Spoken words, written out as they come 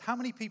How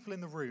many people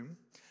in the room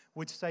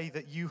would say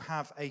that you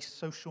have a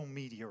social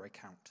media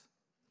account?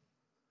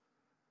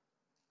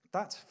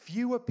 That's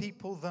fewer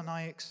people than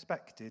I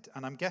expected,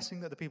 and I'm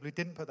guessing that the people who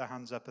didn't put their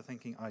hands up are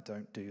thinking, I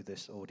don't do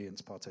this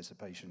audience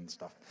participation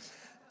stuff.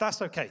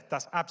 That's okay,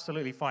 that's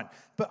absolutely fine.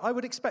 But I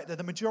would expect that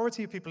the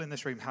majority of people in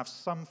this room have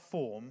some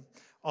form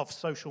of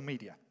social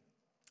media.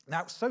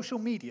 Now, social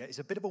media is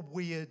a bit of a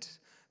weird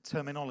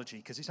terminology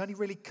because it's only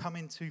really come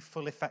into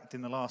full effect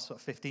in the last sort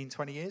of 15,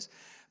 20 years.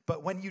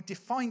 But when you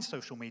define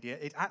social media,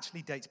 it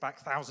actually dates back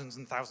thousands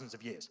and thousands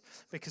of years.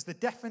 Because the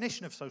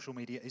definition of social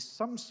media is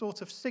some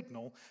sort of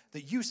signal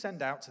that you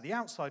send out to the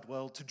outside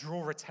world to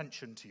draw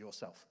attention to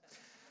yourself.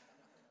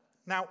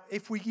 Now,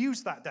 if we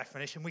use that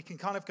definition, we can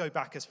kind of go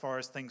back as far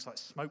as things like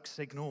smoke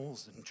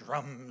signals and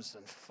drums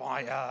and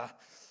fire.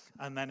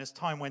 And then as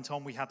time went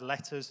on, we had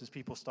letters as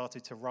people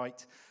started to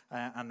write,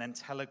 and then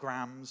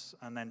telegrams,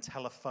 and then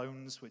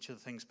telephones, which are the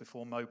things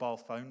before mobile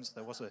phones.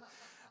 There was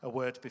a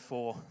word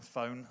before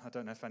phone. I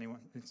don't know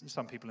if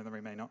some people in the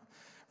room may not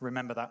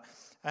remember that.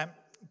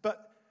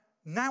 But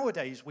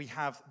nowadays, we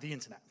have the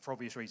internet for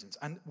obvious reasons,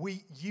 and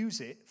we use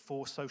it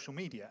for social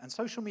media. And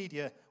social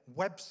media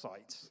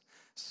websites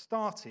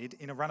started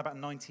in around about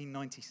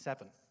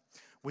 1997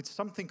 with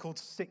something called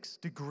 6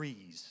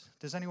 Degrees.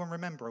 Does anyone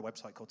remember a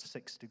website called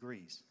 6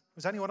 Degrees?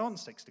 Was anyone on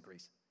 6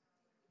 Degrees?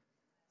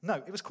 No,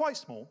 it was quite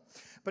small,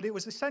 but it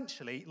was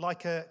essentially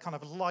like a kind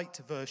of light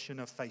version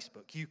of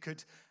Facebook. You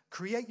could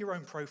create your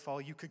own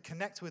profile, you could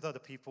connect with other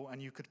people, and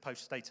you could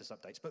post status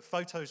updates. But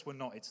photos were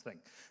not its thing.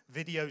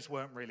 Videos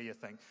weren't really a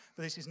thing.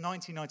 But this is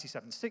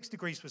 1997. 6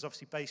 Degrees was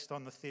obviously based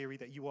on the theory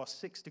that you are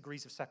 6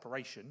 degrees of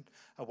separation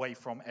away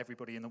from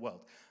everybody in the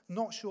world.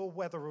 Not sure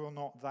whether or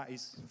not that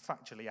is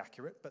factually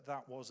accurate, but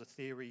that was a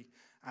theory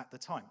at the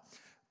time.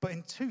 But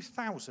in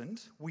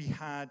 2000, we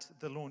had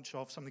the launch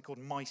of something called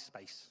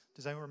MySpace.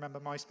 Does anyone remember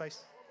MySpace?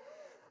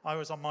 I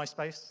was on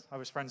MySpace. I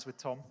was friends with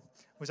Tom.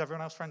 Was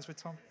everyone else friends with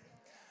Tom?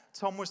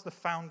 Tom was the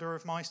founder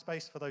of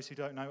MySpace, for those who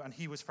don't know, and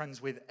he was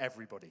friends with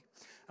everybody.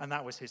 And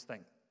that was his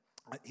thing.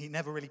 He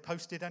never really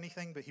posted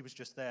anything, but he was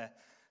just there,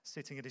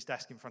 sitting at his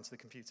desk in front of the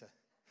computer,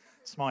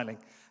 smiling,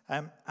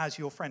 as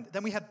your friend.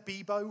 Then we had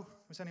Bebo.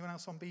 Was anyone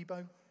else on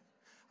Bebo?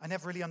 I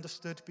never really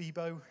understood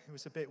Bebo. It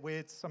was a bit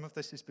weird. Some of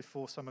this is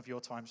before some of your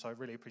time, so I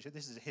really appreciate it.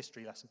 This is a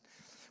history lesson.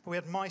 But we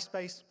had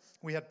MySpace,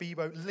 we had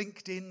Bebo.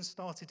 LinkedIn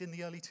started in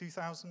the early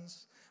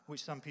 2000s,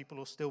 which some people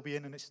will still be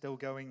in, and it's still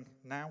going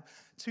now.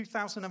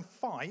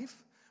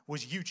 2005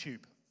 was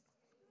YouTube,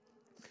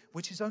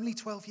 which is only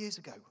 12 years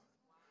ago.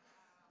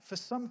 For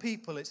some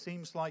people, it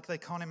seems like they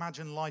can't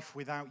imagine life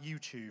without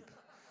YouTube.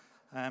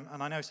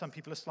 And I know some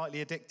people are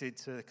slightly addicted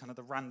to kind of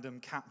the random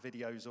cat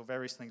videos or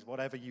various things,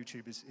 whatever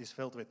YouTube is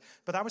filled with.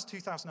 But that was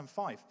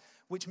 2005,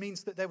 which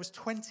means that there was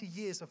 20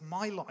 years of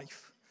my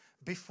life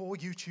before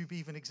YouTube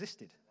even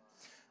existed,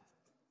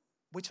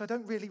 which I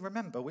don't really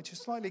remember, which is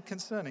slightly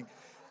concerning.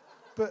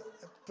 But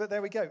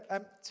there we go.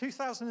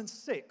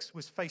 2006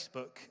 was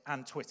Facebook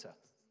and Twitter.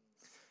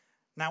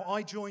 Now,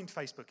 I joined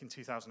Facebook in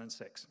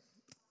 2006.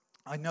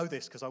 I know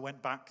this because I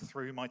went back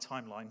through my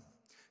timeline,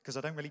 because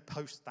I don't really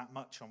post that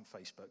much on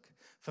Facebook.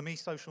 For me,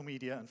 social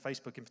media, and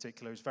Facebook in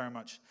particular, is very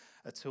much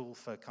a tool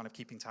for kind of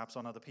keeping tabs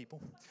on other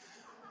people.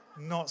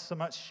 Not so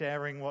much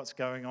sharing what's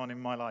going on in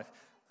my life,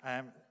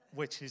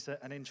 which is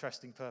an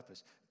interesting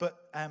purpose.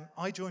 But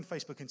I joined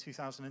Facebook in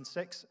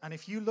 2006, and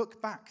if you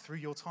look back through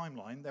your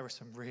timeline, there are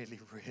some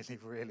really, really,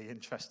 really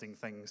interesting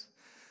things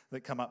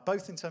that come up,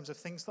 both in terms of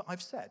things that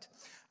I've said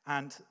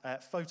and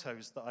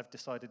photos that I've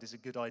decided is a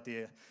good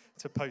idea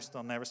to post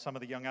on there, as some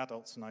of the young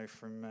adults know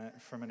from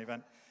an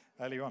event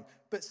earlier on.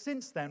 But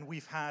since then,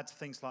 we've had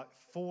things like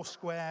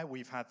Foursquare,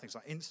 we've had things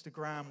like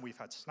Instagram, we've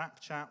had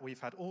Snapchat, we've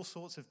had all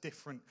sorts of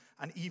different,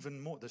 and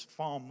even more, there's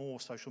far more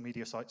social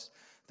media sites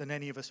than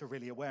any of us are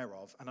really aware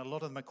of, and a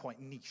lot of them are quite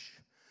niche.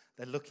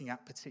 They're looking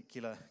at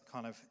particular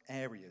kind of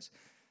areas.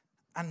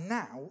 And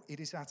now it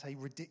is at a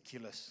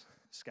ridiculous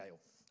scale,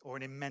 or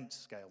an immense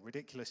scale.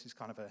 Ridiculous is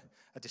kind of a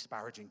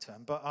disparaging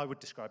term, but I would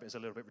describe it as a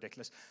little bit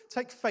ridiculous.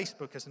 Take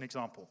Facebook as an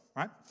example,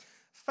 right?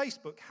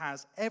 Facebook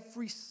has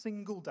every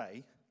single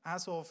day,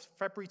 as of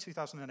February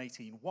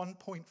 2018,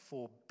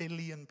 1.4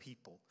 billion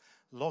people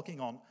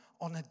logging on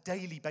a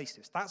daily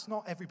basis. That's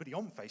not everybody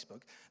on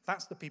Facebook.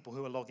 That's the people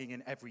who are logging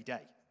in every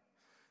day.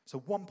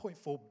 So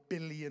 1.4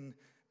 billion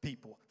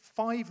people.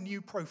 5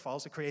 new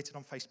profiles are created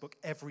on Facebook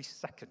every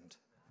second.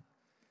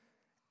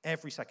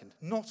 Every second.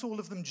 Not all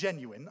of them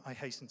genuine, I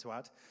hasten to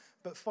add,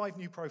 but 5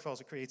 new profiles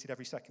are created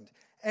every second.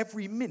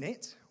 Every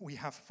minute, we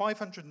have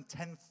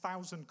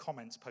 510,000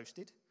 comments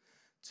posted,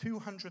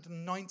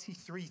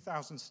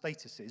 293,000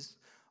 statuses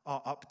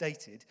are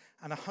updated,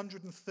 and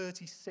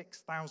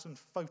 136,000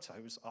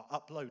 photos are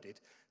uploaded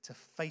to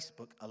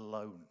Facebook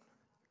alone.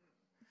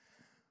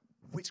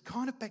 Which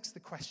kind of begs the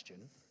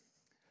question,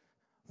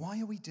 why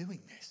are we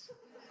doing this?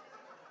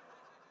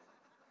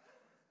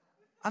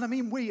 And I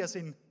mean we as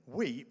in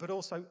we, but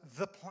also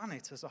the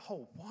planet as a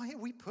whole. Why are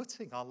we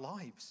putting our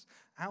lives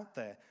out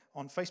there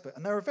on Facebook?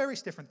 And there are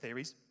various different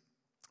theories.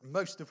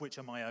 most of which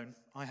are my own.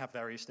 I have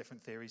various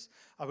different theories.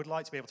 I would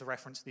like to be able to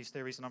reference these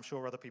theories, and I'm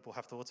sure other people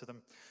have thought of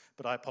them,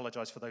 but I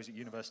apologize for those at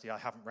university. I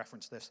haven't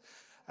referenced this.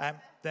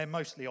 They're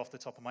mostly off the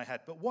top of my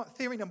head. But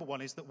theory number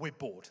one is that we're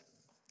bored.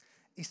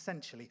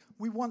 Essentially,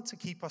 we want to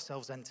keep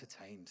ourselves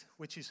entertained,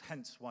 which is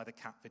hence why the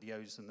cat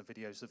videos and the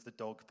videos of the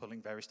dog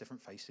pulling various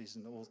different faces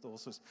and all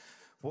sorts,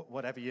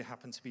 whatever you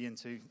happen to be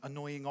into.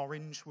 Annoying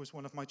Orange was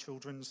one of my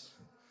children's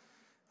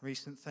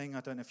recent thing.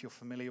 I don't know if you're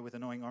familiar with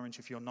Annoying Orange.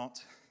 If you're not,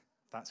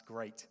 that's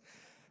great.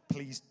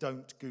 Please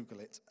don't Google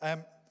it.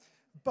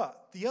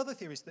 But the other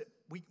theory is that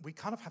we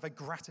kind of have a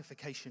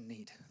gratification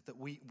need, that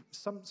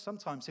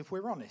sometimes, if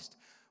we're honest,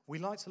 we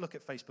like to look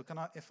at Facebook, and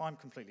if I'm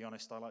completely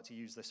honest, I like to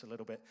use this a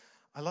little bit.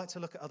 I like to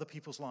look at other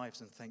people's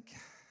lives and think,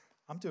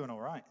 I'm doing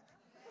all right.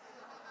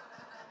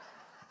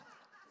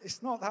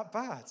 It's not that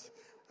bad.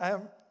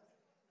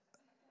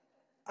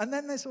 And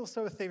then there's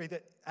also a theory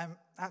that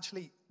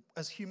actually,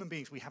 as human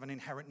beings, we have an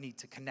inherent need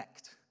to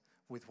connect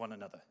with one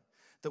another,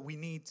 that we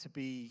need to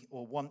be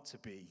or want to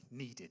be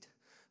needed,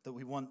 that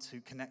we want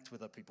to connect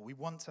with other people. We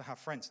want to have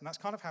friends. And that's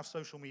kind of how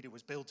social media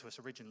was billed to us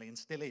originally and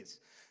still is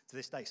to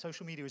this day.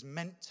 Social media is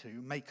meant to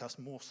make us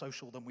more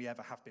social than we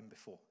ever have been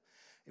before.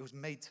 It was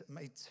made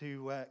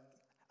to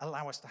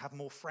allow us to have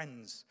more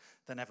friends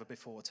than ever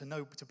before,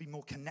 to be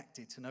more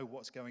connected, to know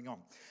what's going on.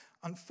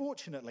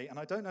 Unfortunately, and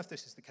I don't know if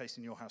this is the case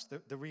in your house,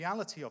 the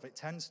reality of it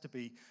tends to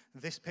be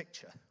this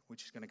picture,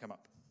 which is going to come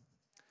up.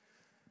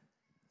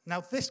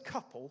 Now, this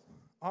couple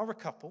are a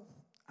couple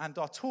and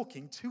are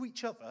talking to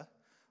each other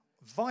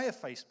via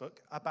Facebook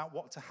about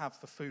what to have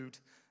for food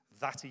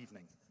that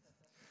evening.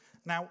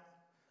 Now,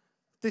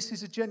 this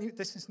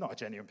is not a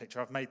genuine picture.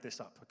 I've made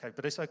this up, okay?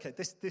 But it's okay.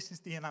 This is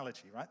the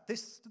analogy, right?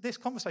 This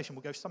conversation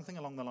will go something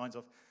along the lines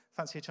of,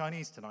 fancy a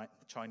Chinese tonight?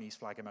 Chinese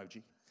flag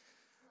emoji.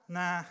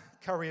 Nah,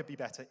 curry would be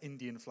better.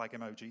 Indian flag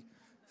emoji.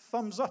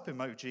 Thumbs up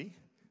emoji.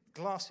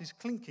 Glasses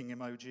clinking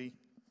emoji.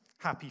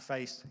 Happy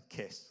face,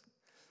 kiss.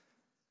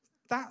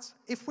 That's,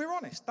 if we're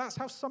honest, that's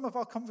how some of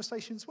our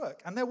conversations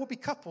work. And there will be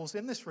couples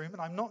in this room,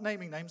 and I'm not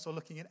naming names or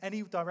looking in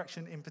any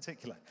direction in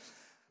particular,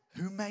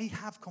 who may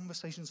have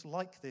conversations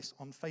like this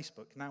on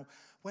Facebook. Now,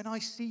 when I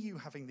see you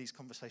having these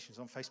conversations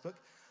on Facebook,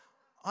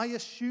 I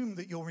assume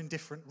that you're in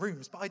different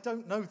rooms, but I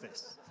don't know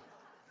this.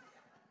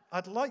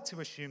 I'd like to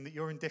assume that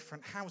you're in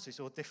different houses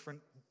or different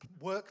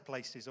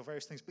workplaces or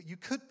various things, but you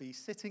could be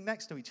sitting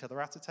next to each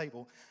other at a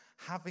table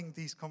having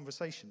these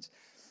conversations.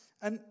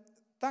 And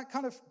that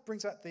kind of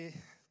brings out the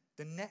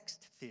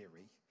next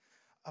theory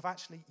of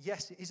actually,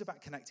 yes, it is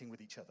about connecting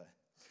with each other.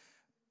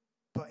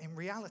 But in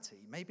reality,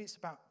 maybe it's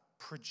about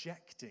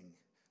projecting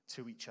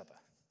to each other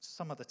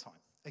some of the time.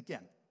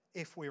 Again,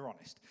 if we're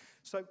honest.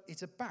 So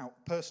it's about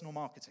personal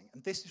marketing.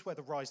 And this is where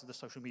the rise of the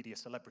social media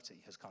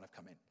celebrity has kind of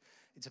come in.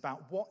 It's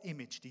about what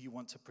image do you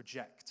want to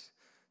project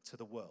to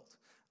the world.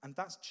 And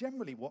that's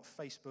generally what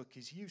Facebook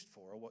is used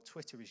for, or what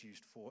Twitter is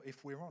used for,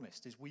 if we're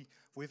honest, is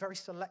we're very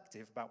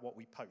selective about what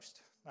we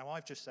post. Now,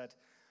 I've just said,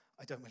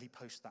 I don't really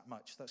post that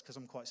much. That's because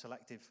I'm quite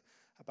selective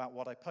about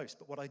what I post.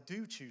 But what I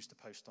do choose to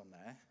post on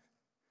there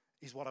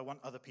is what I want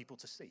other people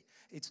to see.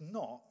 It's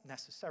not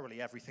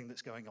necessarily everything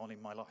that's going on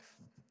in my life.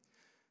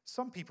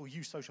 Some people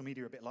use social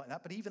media a bit like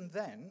that, but even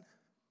then,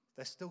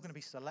 they're still going to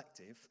be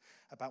selective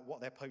about what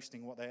they're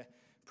posting, what they're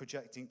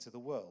projecting to the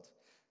world.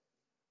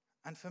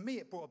 And for me,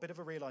 it brought a bit of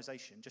a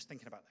realization, just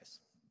thinking about this,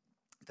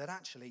 that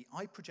actually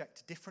I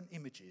project different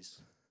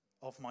images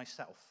of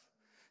myself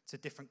to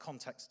different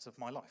contexts of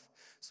my life.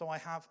 So I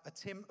have a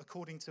Tim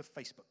according to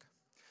Facebook.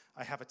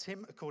 I have a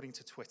Tim according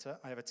to Twitter.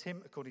 I have a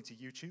Tim according to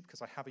YouTube,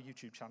 because I have a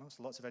YouTube channel,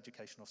 so lots of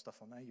educational stuff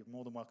on there. You're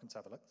more than welcome to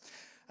have a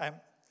look.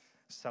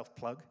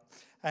 Self-plug.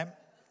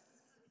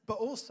 But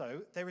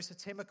also, there is a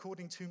Tim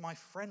according to my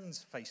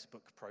friends'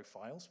 Facebook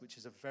profiles, which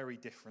is a very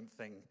different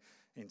thing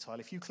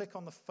entirely. If you click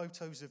on the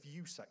photos of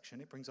you section,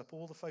 it brings up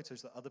all the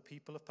photos that other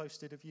people have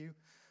posted of you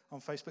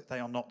on Facebook. They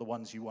are not the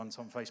ones you want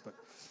on Facebook.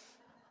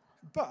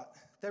 But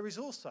there is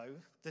also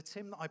the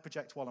Tim that I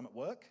project while I'm at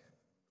work.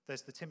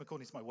 There's the Tim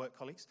according to my work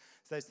colleagues.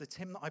 There's the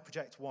Tim that I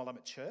project while I'm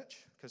at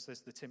church, because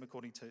there's the Tim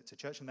according to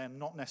church, and they're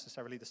not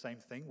necessarily the same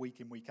thing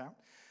week in, week out.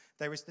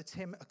 There is the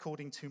Tim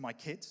according to my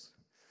kids.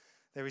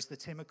 There is the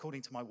Tim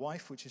according to my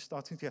wife, which is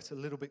starting to get a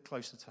little bit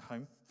closer to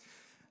home,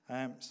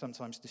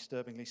 sometimes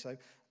disturbingly so.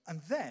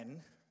 And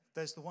then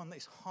there's the one that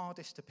is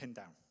hardest to pin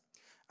down.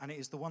 And it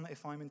is the one that,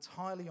 if I'm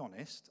entirely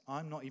honest,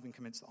 I'm not even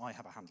convinced that I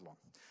have a handle on.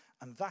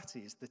 And that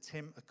is the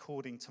Tim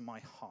according to my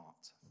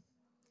heart.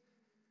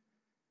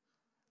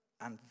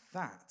 And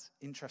that,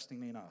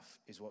 interestingly enough,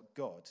 is what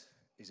God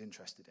is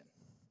interested in.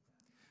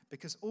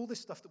 Because all this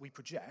stuff that we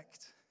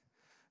project,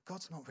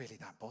 God's not really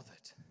that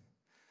bothered,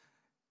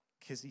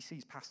 because he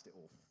sees past it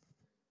all.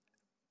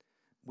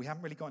 We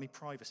haven't really got any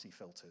privacy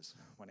filters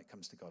when it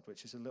comes to God,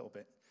 which is a little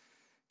bit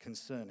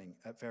concerning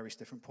at various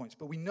different points.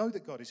 But we know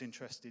that God is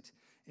interested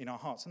in our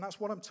hearts. And that's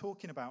what I'm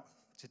talking about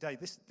today.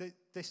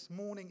 This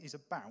morning is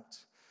about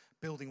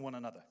building one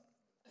another.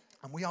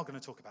 And we are going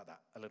to talk about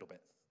that a little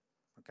bit,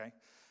 okay?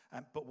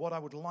 But what I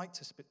would like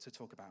to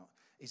talk about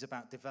is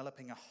about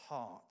developing a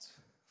heart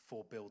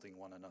for building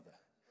one another.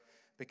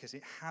 because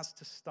it has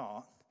to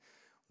start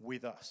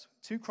with us.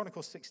 2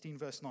 Chronicles 16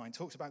 verse 9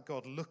 talks about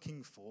God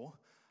looking for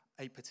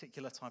a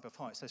particular type of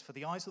heart. It says, "For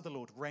the eyes of the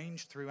Lord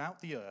range throughout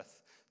the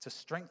earth to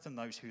strengthen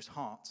those whose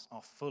hearts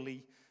are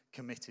fully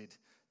committed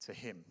to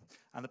him."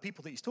 And the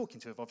people that he's talking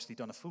to have obviously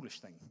done a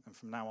foolish thing, and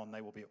from now on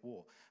they will be at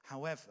war.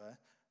 However,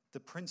 the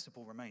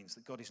principle remains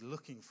that God is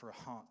looking for a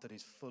heart that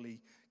is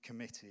fully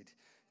committed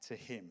to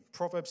him.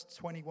 Proverbs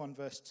 21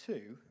 verse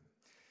 2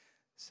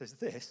 says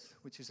this,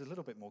 which is a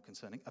little bit more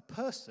concerning. "A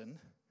person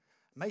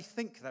may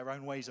think their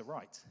own ways are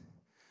right,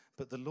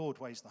 but the Lord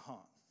weighs the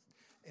heart."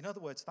 In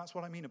other words, that's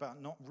what I mean about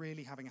not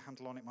really having a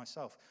handle on it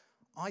myself.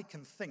 I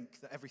can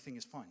think that everything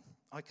is fine.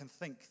 I can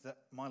think that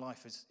my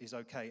life is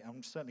okay.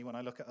 And certainly when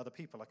I look at other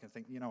people, I can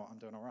think, you know what, I'm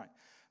doing all right.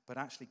 But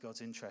actually,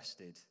 God's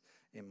interested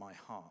in my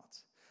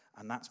heart.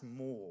 And that's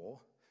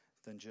more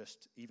than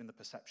just even the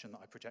perception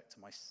that I project to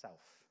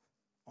myself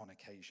on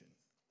occasion.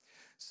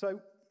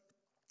 So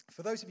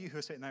for those of you who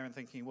are sitting there and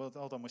thinking, well,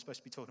 hold on, we're supposed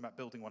to be talking about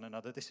building one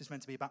another. This is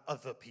meant to be about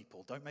other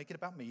people. Don't make it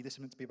about me. This is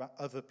meant to be about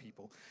other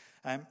people.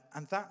 And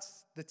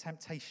that's the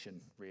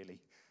temptation,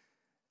 really,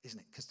 isn't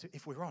it? Because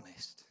if we're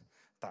honest,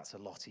 that's a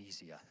lot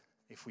easier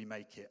if we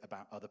make it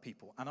about other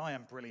people. And I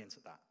am brilliant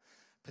at that.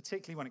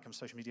 Particularly when it comes to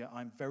social media,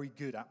 I'm very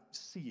good at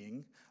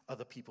seeing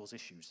other people's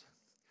issues.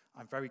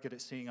 I'm very good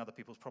at seeing other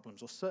people's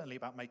problems, or certainly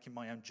about making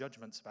my own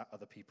judgments about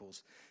other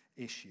people's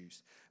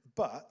issues.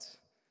 But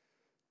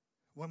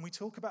when we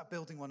talk about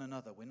building one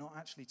another, we're not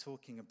actually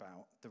talking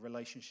about the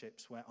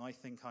relationships where I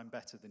think I'm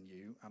better than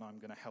you and I'm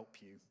going to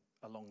help you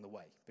along the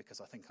way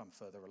because I think I'm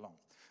further along.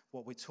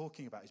 What we're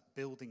talking about is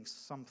building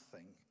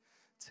something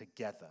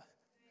together,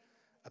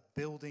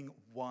 building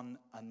one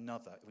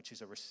another, which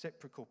is a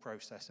reciprocal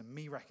process, and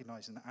me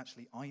recognizing that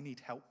actually I need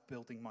help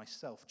building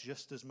myself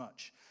just as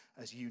much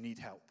as you need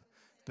help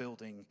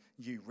building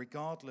you,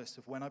 regardless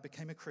of when I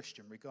became a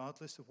Christian,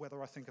 regardless of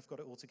whether I think I've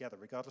got it all together,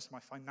 regardless of my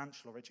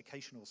financial or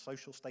educational or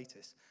social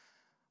status.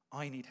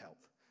 I need help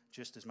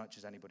just as much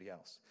as anybody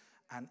else.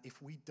 And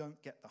if we don't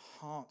get the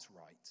heart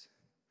right,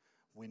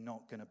 we're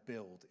not going to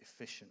build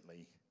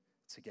efficiently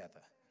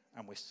together.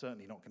 And we're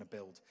certainly not going to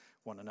build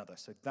one another.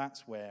 So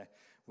that's where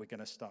we're going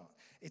to start.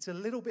 It's a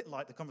little bit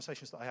like the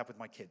conversations that I have with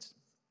my kids,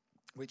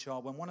 which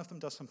are when one of them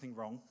does something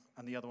wrong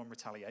and the other one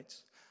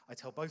retaliates, I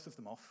tell both of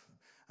them off,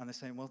 and they're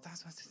saying, well,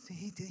 that's what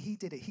he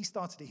did it, he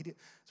started it, he did it.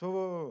 So,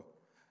 whoa.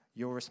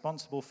 You're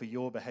responsible for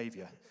your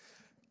behavior.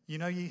 You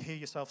know, you hear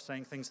yourself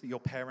saying things that your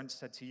parents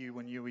said to you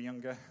when you were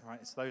younger, right?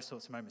 It's those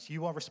sorts of moments.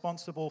 You are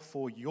responsible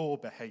for your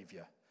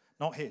behavior,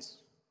 not his.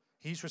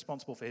 He's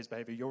responsible for his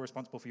behavior. You're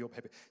responsible for your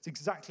behavior. It's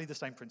exactly the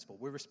same principle.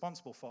 We're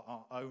responsible for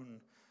our own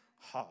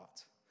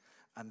heart.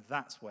 And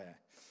that's where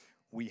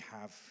we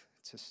have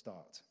to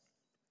start.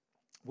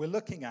 We're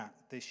looking at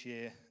this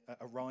year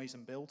Arise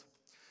and Build,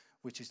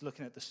 which is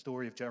looking at the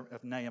story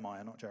of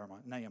Nehemiah, not Jeremiah,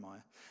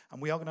 Nehemiah.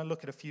 And we are going to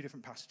look at a few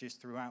different passages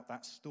throughout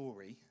that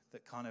story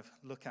that kind of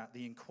look at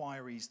the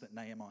inquiries that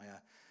Nehemiah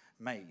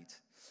made.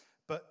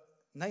 But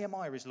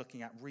Nehemiah is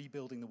looking at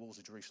rebuilding the walls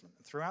of Jerusalem.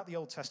 And throughout the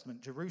Old Testament,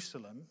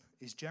 Jerusalem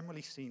is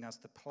generally seen as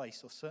the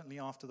place, or certainly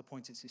after the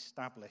point it's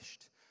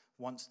established,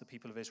 once the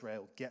people of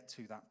Israel get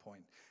to that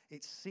point,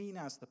 it's seen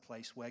as the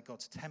place where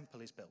God's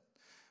temple is built,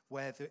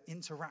 where the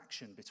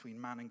interaction between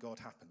man and God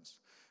happens,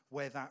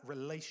 where that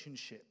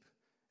relationship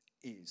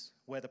is,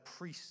 where the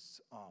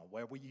priests are,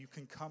 where you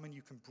can come and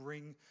you can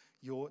bring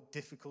your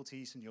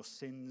difficulties and your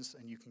sins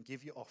and you can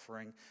give your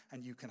offering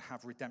and you can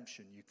have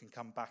redemption. You can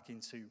come back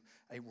into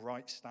a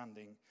right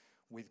standing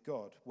with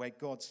God, where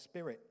God's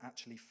Spirit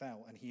actually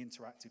fell and he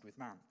interacted with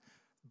man.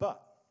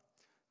 But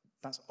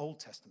that's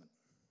Old Testament.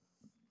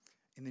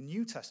 In the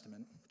New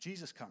Testament,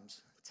 Jesus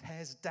comes,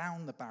 tears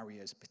down the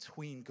barriers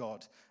between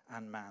God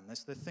and man.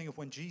 There's the thing of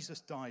when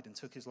Jesus died and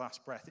took his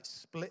last breath, it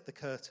split the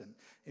curtain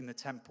in the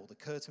temple, the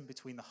curtain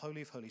between the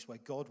Holy of Holies where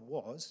God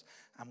was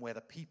and where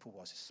the people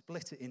was. It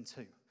split it in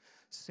two,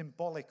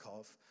 symbolic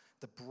of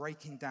the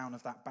breaking down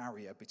of that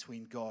barrier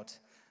between God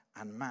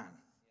and man.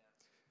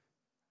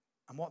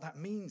 And what that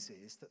means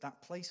is that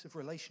that place of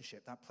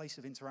relationship, that place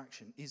of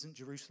interaction isn't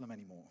Jerusalem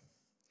anymore.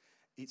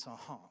 It's our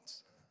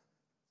hearts.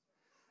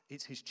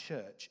 It's his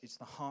church, it's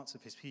the hearts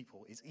of his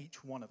people, it's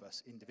each one of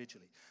us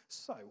individually.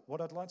 So what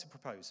I'd like to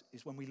propose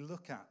is when we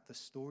look at the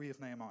story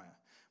of Nehemiah,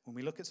 when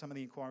we look at some of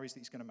the inquiries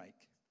that he's going to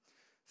make,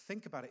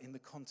 think about it in the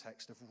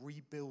context of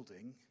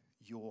rebuilding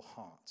your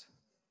heart.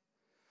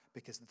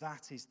 Because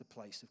that is the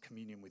place of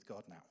communion with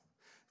God now.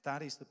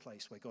 That is the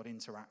place where God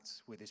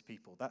interacts with his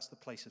people. That's the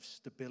place of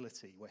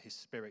stability where his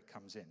Spirit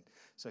comes in.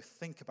 So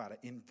think about it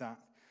in that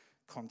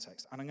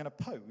context. And I'm going to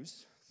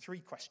pose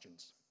 3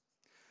 questions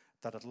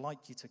that I'd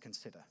like you to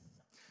consider.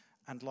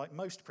 And like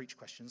most preach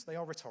questions, they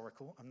are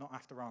rhetorical. I'm not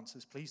after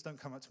answers. Please don't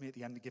come up to me at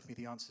the end and give me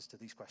the answers to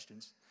these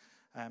questions.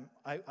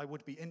 I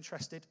would be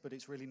interested, but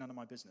it's really none of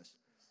my business.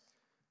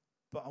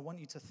 But I want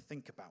you to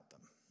think about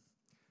them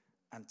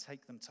and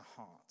take them to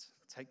heart.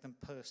 Take them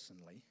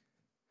personally.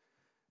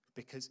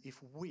 Because if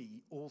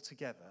we all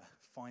together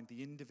find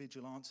the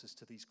individual answers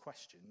to these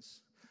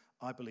questions,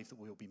 I believe that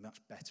we'll be much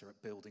better at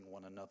building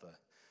one another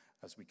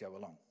as we go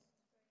along.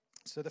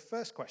 So the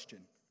first question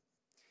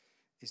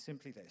is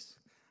simply this: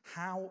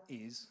 how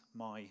is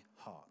my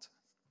heart?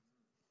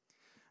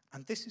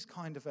 And this is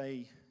kind of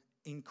a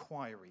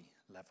inquiry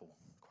level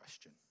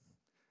question.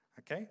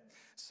 Okay?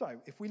 So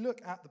if we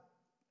look at the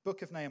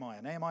book of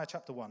Nehemiah, Nehemiah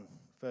chapter 1,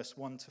 verse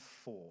 1 to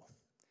 4.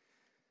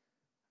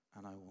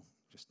 And I will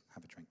just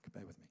have a drink.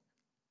 Bear with me.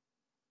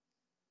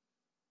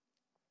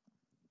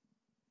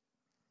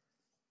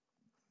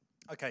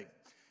 Okay.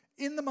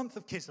 In the month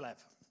of Kislev,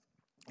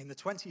 in the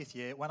 20th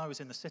year, when I was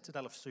in the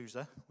citadel of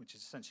Susa, which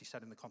is essentially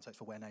set in the context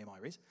for where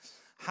Nehemiah is,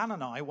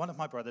 Hanani, one of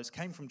my brothers,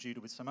 came from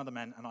Judah with some other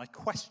men, and I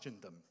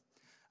questioned them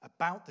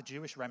about the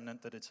Jewish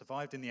remnant that had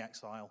survived in the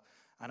exile,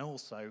 and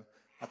also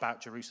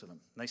about Jerusalem.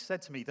 And they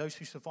said to me, those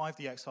who survived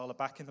the exile are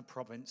back in the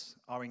province,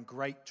 are in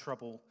great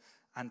trouble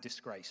and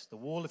disgrace. The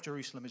wall of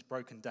Jerusalem is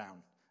broken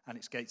down, and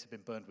its gates have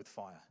been burned with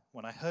fire.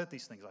 When I heard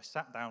these things, I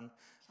sat down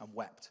and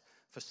wept.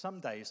 For some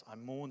days I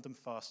mourned and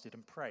fasted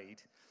and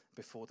prayed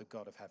before the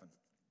God of heaven.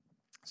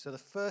 So the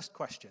first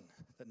question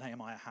that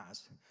Nehemiah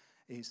has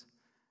is,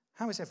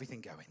 how is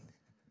everything going?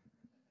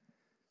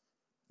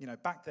 You know,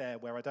 back there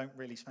where I don't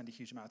really spend a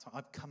huge amount of time,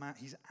 I've come out,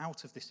 he's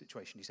out of this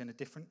situation. He's in a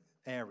different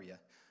area,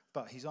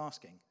 but he's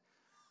asking,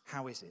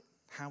 how is it?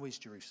 How is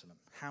Jerusalem?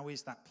 How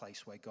is that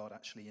place where God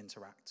actually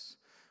interacts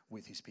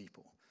with his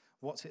people?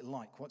 What's it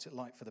like? What's it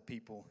like for the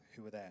people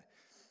who are there?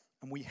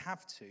 And we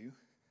have to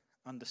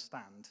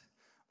understand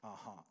our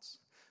hearts.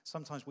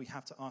 Sometimes we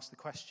have to ask the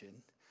question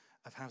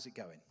of, how's it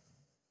going?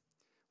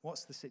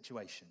 What's the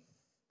situation?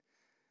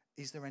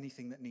 Is there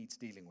anything that needs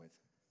dealing with?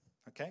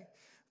 Okay?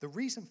 The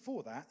reason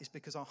for that is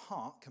because our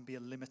heart can be a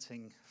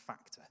limiting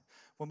factor.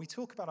 When we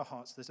talk about our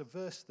hearts, there's a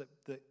verse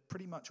that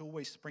pretty much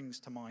always springs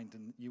to mind,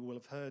 and you will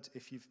have heard,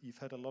 if you've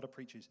heard a lot of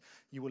preachers,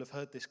 you will have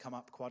heard this come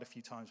up quite a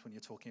few times when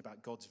you're talking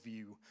about God's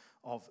view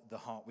of the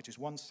heart, which is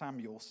 1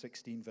 Samuel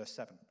 16, verse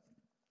 7.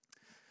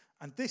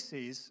 And this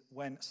is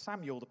when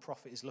Samuel, the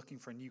prophet, is looking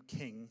for a new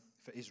king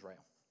for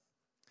Israel.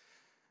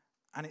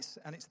 And it's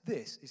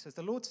this. It says,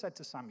 the Lord said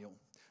to Samuel,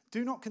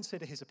 do not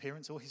consider his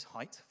appearance or his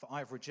height, for I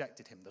have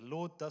rejected him. The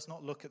Lord does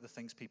not look at the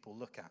things people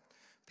look at.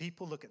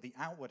 People look at the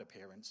outward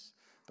appearance,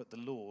 but the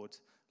Lord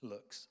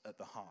looks at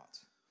the heart.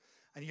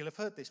 And you'll have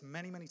heard this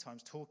many, many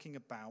times talking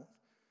about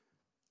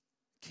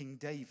King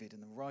David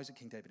and the rise of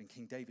King David and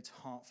King David's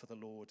heart for the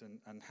Lord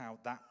and how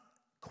that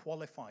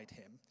qualified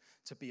him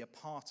to be a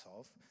part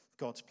of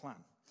God's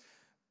plan.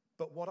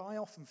 But what I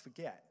often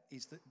forget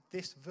is that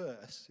this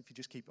verse, if you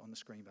just keep it on the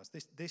screen, Baz,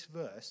 this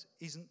verse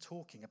isn't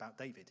talking about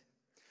David.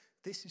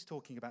 This is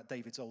talking about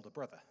David's older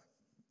brother,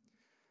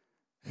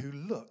 who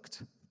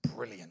looked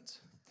brilliant,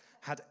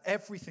 had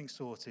everything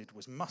sorted,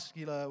 was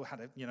muscular,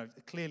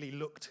 clearly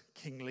looked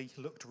kingly,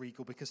 looked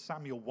regal, because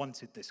Samuel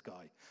wanted this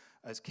guy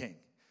as king.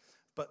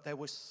 But there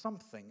was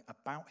something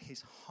about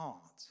his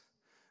heart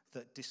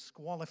that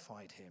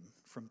disqualified him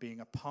from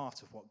being a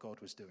part of what God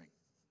was doing.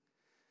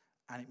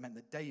 And it meant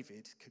that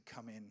David could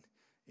come in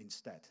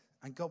instead.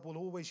 And God will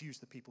always use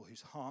the people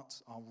whose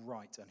hearts are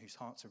right and whose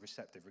hearts are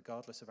receptive,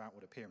 regardless of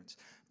outward appearance.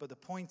 But the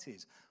point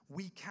is,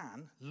 we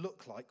can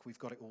look like we've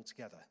got it all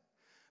together,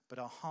 but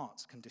our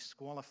hearts can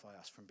disqualify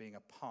us from being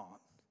a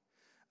part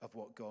of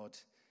what God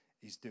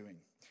is doing.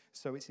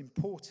 So it's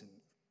important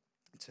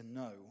to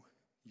know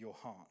your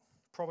heart.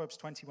 Proverbs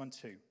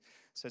 21:2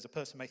 says, a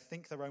person may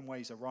think their own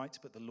ways are right,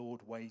 but the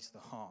Lord weighs the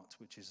heart,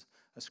 which is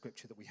a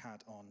scripture that we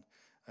had on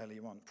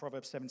earlier on.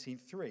 Proverbs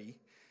 17:3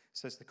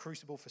 says, the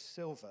crucible for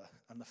silver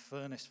and the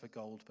furnace for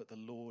gold, but the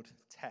Lord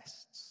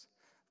tests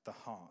the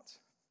heart.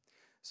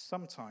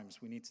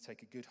 Sometimes we need to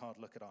take a good hard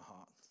look at our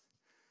heart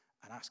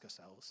and ask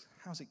ourselves,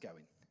 how's it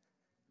going?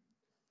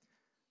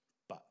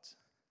 But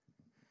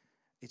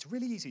it's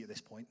really easy at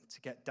this point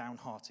to get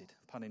downhearted,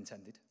 pun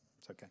intended.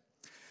 It's okay.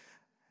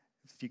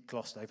 If you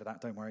glossed over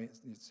that, don't worry.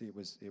 You see, it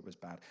was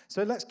bad.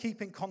 So let's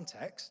keep in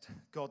context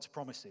God's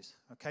promises,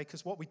 okay?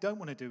 Because what we don't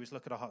want to do is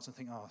look at our hearts and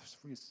think,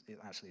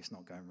 it's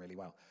not going really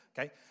well,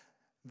 okay?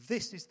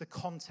 This is the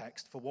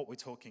context for what we're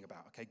talking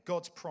about, okay?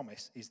 God's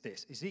promise is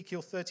this.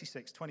 Ezekiel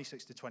 36,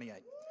 26 to 28.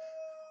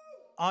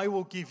 I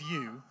will give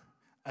you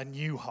a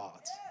new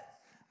heart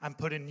and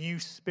put a new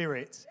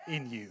spirit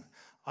in you.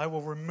 I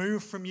will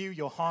remove from you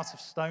your heart of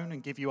stone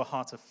and give you a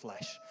heart of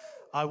flesh.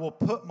 I will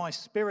put my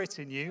spirit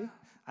in you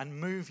and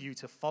move you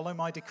to follow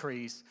my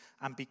decrees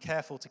and be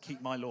careful to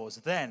keep my laws.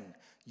 Then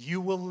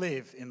you will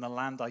live in the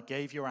land I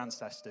gave your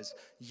ancestors.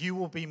 You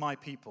will be my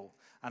people,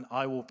 and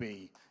I will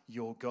be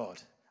your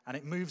God. And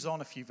it moves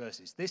on a few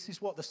verses. This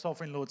is what the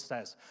sovereign Lord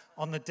says.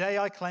 On the day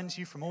I cleanse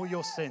you from all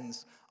your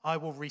sins, I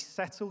will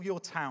resettle your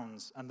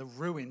towns, and the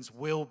ruins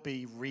will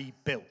be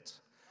rebuilt.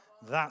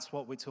 That's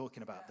what we're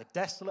talking about. The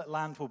desolate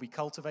land will be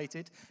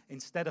cultivated.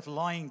 Instead of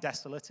lying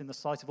desolate in the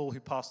sight of all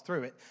who pass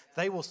through it,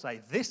 they will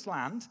say, this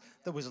land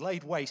that was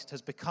laid waste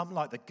has become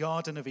like the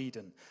Garden of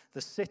Eden.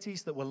 The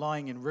cities that were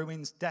lying in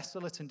ruins,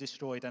 desolate and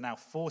destroyed, are now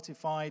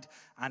fortified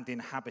and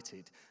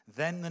inhabited.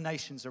 Then the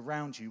nations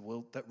around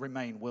you that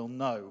remain will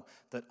know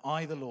that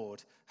I, the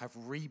Lord, have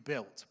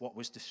rebuilt what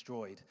was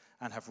destroyed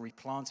and have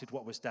replanted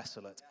what was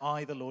desolate.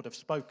 I, the Lord, have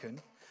spoken,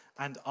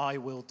 and I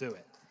will do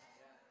it.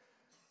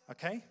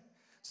 Okay?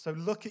 So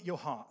look at your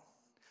heart,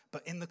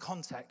 but in the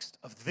context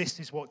of this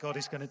is what God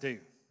is going to do.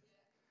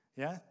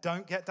 Yeah?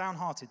 Don't get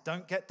downhearted.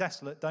 Don't get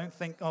desolate. Don't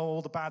think, oh,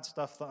 all the bad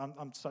stuff, that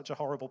I'm such a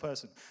horrible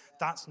person.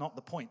 That's not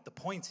the point. The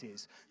point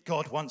is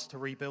God wants to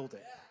rebuild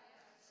it.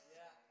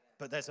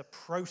 But there's a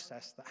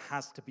process that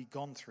has to be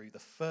gone through. The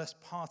first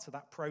part of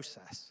that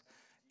process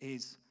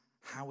is,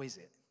 how is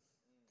it?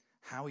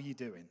 How are you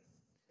doing?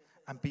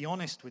 And be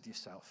honest with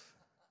yourself.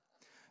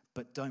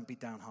 But don't be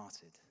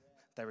downhearted.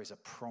 There is a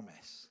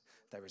promise.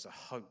 There is a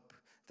hope.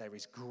 There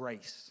is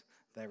grace.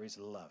 There is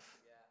love.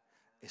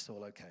 It's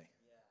all okay.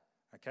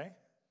 Okay?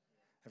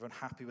 Everyone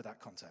happy with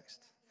that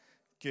context?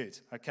 Good.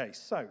 Okay,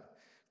 so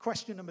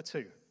question number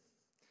 2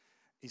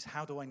 is,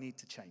 how do I need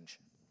to change?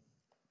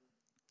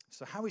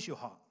 So how is your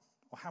heart?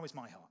 Or how is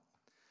my heart?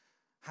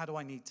 How do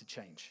I need to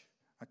change?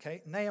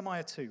 Okay,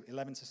 Nehemiah 2,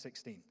 11 to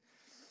 16.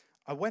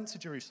 I went to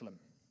Jerusalem,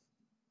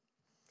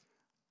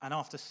 and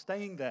after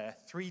staying there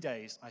 3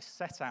 days, I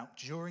set out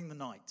during the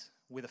night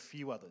with a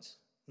few others.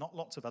 Not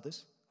lots of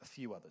others, a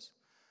few others.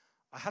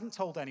 I hadn't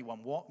told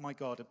anyone what my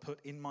God had put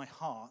in my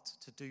heart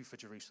to do for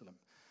Jerusalem.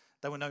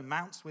 There were no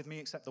mounts with me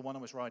except the one I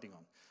was riding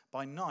on.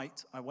 By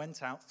night, I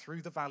went out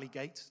through the valley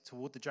gate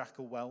toward the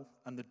Jackal Well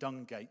and the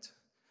Dung Gate,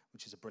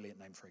 which is a brilliant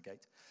name for a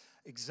gate,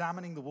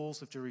 examining the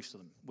walls of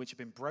Jerusalem, which had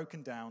been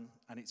broken down,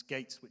 and its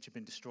gates, which had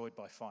been destroyed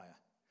by fire.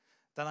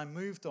 Then I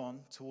moved on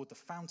toward the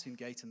fountain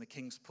gate and the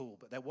king's pool,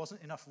 but there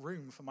wasn't enough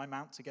room for my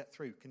mount to get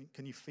through.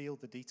 Can you feel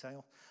the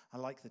detail? I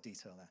like the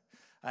detail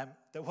there.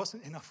 There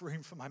wasn't enough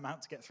room for my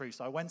mount to get through,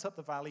 so I went up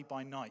the valley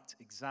by night,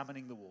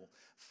 examining the wall.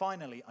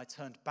 Finally, I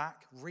turned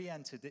back,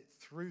 re-entered it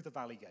through the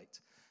valley gate.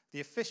 The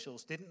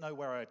officials didn't know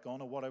where I had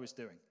gone or what I was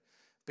doing,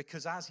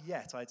 because as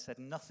yet I had said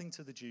nothing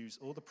to the Jews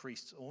or the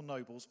priests or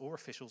nobles or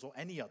officials or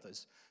any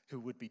others who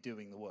would be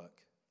doing the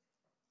work.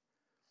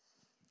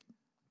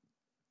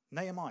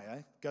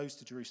 Nehemiah goes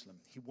to Jerusalem.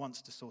 He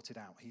wants to sort it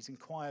out. He's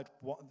inquired,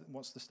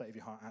 what's the state of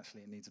your heart?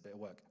 Actually, it needs a bit of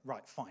work.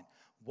 Right, fine.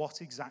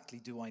 What exactly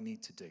do I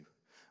need to do?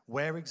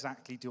 Where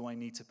exactly do I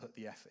need to put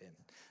the effort in?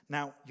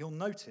 Now, you'll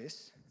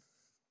notice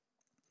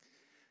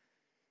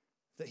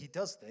that he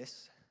does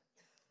this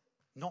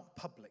not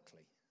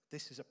publicly.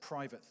 This is a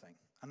private thing.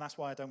 And that's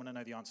why I don't want to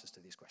know the answers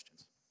to these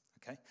questions.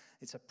 Okay?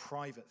 It's a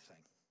private thing.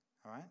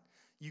 All right?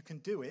 You can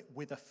do it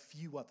with a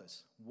few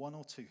others, 1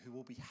 or 2, who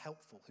will be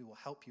helpful, who will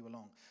help you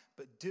along.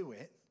 But do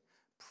it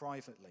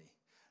privately.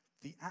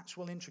 The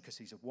actual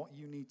intricacies of what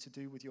you need to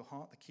do with your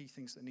heart, the key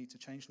things that need to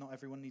change, not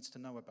everyone needs to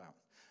know about,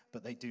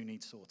 but they do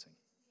need sorting.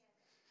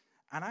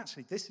 And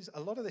actually, a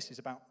lot of this is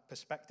about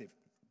perspective.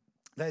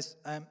 There's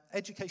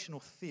educational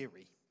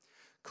theory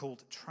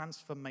called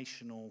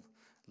transformational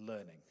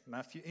learning. Now,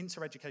 if you're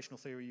into educational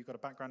theory, you've got a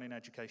background in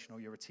education, or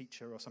you're a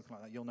teacher or something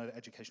like that, you'll know that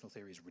educational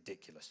theory is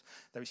ridiculous.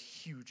 There is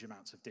huge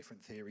amounts of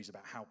different theories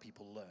about how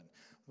people learn.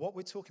 What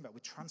we're talking about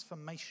with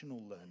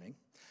transformational learning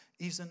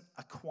isn't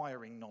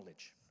acquiring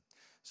knowledge.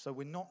 So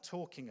we're not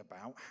talking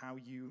about how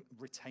you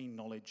retain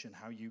knowledge and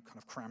how you kind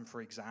of cram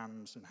for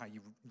exams and how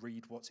you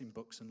read what's in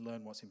books and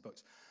learn what's in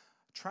books.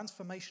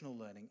 Transformational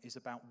learning is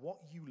about what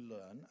you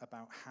learn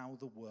about how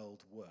the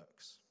world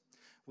works,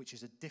 which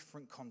is a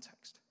different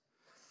context.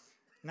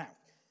 Now,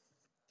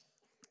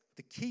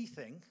 the key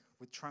thing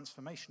with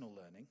transformational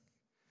learning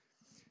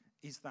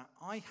is that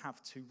I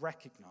have to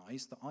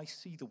recognize that I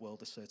see the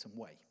world a certain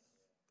way.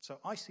 So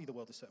I see the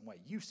world a certain way.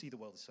 You see the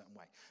world a certain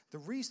way. The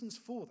reasons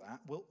for that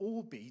will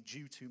all be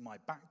due to my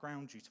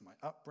background, due to my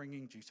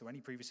upbringing, due to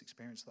any previous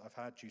experience that I've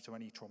had, due to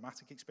any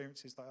traumatic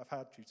experiences that I've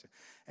had, due to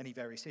any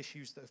various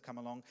issues that have come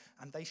along,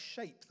 and they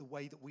shape the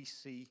way that we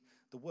see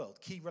the world.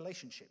 Key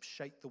relationships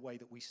shape the way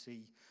that we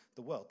see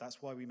the world.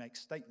 That's why we make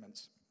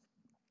statements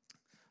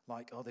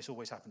like, oh, this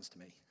always happens to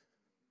me,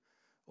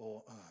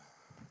 or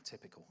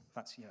typical.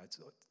 That's,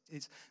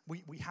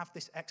 we have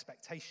this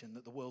expectation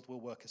that the world will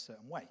work a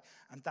certain way,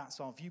 and that's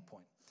our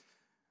viewpoint.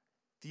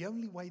 The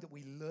only way that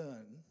we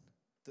learn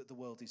that the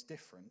world is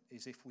different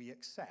is if we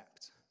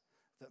accept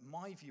that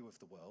my view of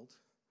the world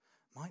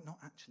might not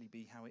actually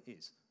be how it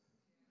is,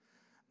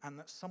 and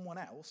that someone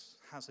else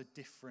has a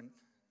different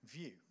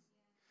view.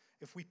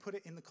 If we put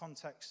it in the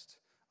context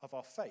of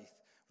our faith,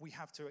 we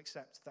have to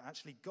accept that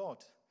actually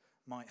God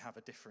might have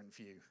a different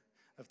view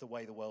of the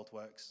way the world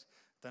works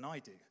than I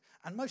do.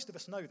 And most of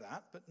us know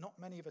that, but not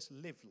many of us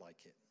live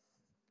like it.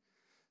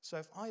 So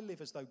if I live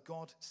as though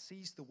God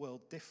sees the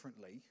world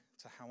differently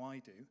to how I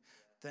do,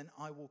 then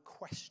I will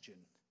question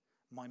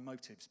my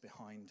motives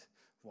behind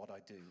what I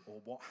do, or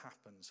what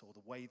happens, or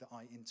the way that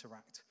I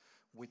interact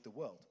with the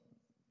world.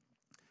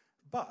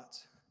 But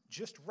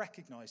just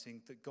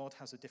recognizing that God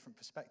has a different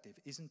perspective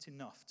isn't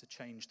enough to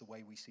change the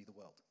way we see the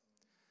world.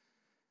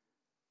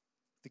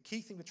 The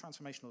key thing with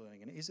transformational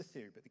learning, and it is a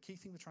theory, but the key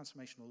thing with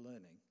transformational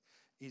learning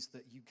is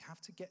that you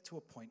have to get to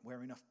a point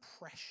where enough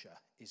pressure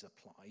is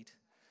applied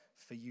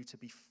for you to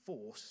be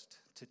forced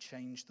to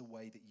change the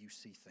way that you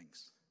see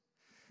things.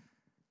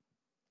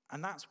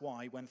 And that's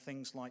why when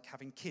things like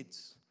having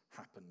kids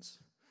happens,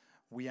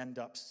 we end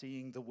up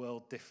seeing the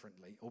world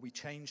differently, or we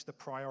change the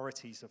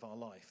priorities of our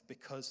life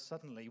because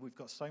suddenly we've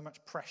got so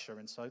much pressure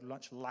and so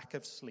much lack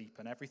of sleep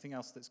and everything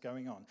else that's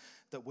going on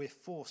that we're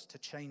forced to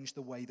change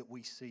the way that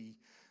we see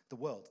the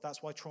world.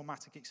 That's why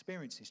traumatic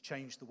experiences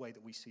change the way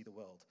that we see the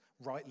world,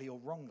 rightly or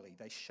wrongly.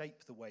 They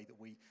shape the way that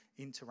we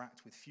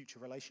interact with future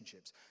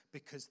relationships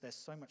because there's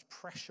so much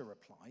pressure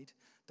applied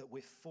that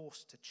we're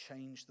forced to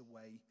change the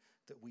way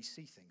that we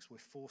see things. We're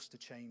forced to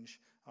change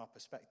our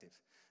perspective.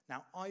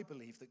 Now, I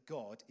believe that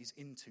God is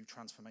into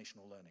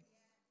transformational learning.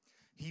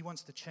 He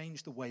wants to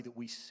change the way that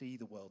we see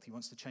the world. He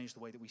wants to change the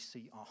way that we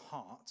see our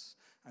hearts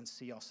and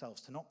see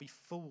ourselves, to not be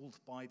fooled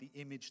by the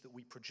image that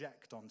we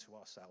project onto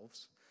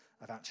ourselves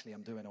of actually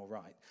I'm doing all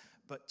right,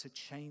 but to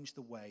change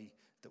the way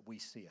that we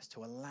see us,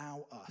 to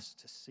allow us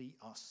to see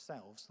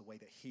ourselves the way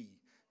that he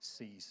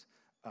sees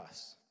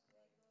us.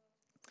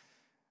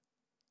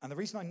 And the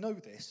reason I know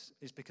this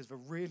is because of a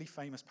really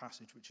famous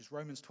passage, which is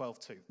Romans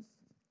 12:2,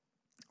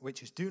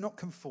 which is, do not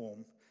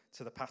conform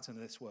to the pattern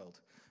of this world,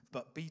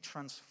 but be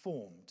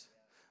transformed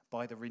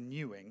by the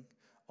renewing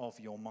of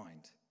your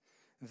mind.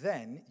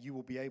 Then you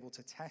will be able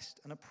to test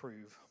and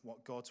approve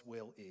what God's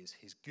will is,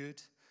 his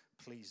good,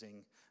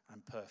 pleasing,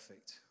 and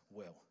perfect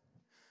will.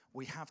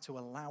 We have to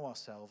allow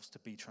ourselves to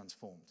be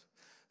transformed.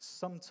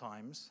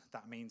 Sometimes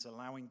that means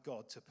allowing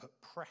God to put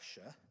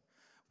pressure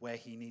where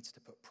he needs to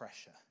put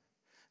pressure.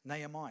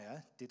 Nehemiah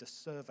did a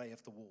survey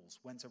of the walls,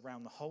 went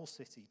around the whole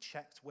city,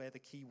 checked where the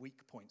key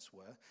weak points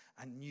were,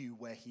 and knew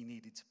where he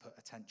needed to put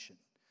attention.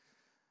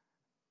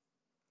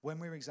 When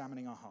we're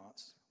examining our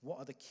hearts, what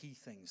are the key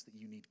things that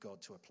you need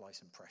God to apply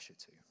some pressure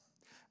to?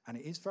 And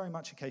it is very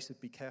much a case of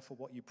be careful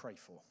what you pray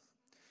for.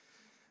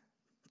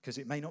 Because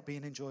it may not be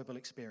an enjoyable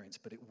experience,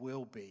 but it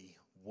will be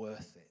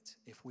worth it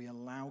if we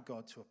allow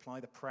God to apply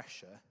the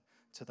pressure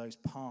to those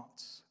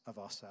parts of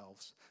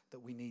ourselves that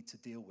we need to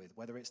deal with,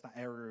 whether it's that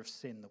area of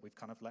sin that we've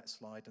kind of let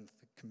slide and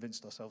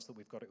convinced ourselves that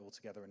we've got it all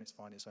together and it's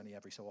fine, it's only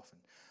every so often,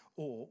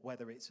 or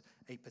whether it's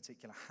a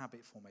particular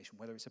habit formation,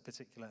 whether it's a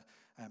particular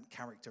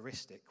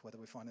characteristic, whether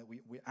we find that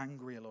we're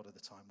angry a lot of the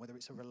time, whether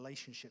it's a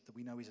relationship that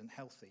we know isn't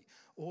healthy.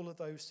 All of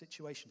those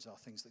situations are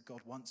things that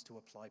God wants to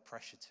apply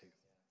pressure to.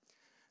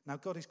 Now,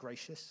 God is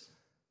gracious,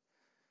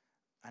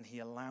 and he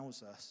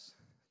allows us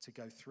to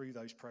go through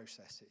those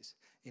processes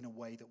in a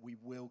way that we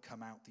will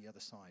come out the other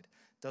side.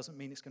 Doesn't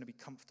mean it's going to be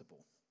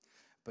comfortable,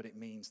 but it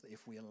means that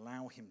if we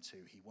allow him to,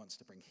 he wants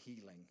to bring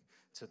healing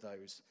to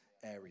those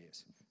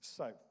areas.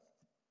 So,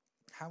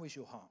 how is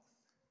your heart?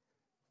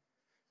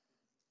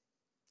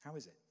 How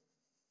is it?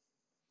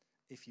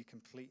 If you're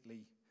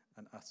completely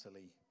and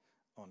utterly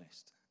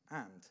honest.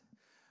 And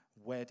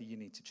where do you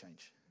need to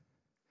change?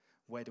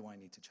 Where do I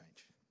need to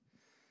change?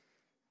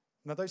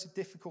 Now, those are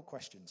difficult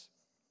questions.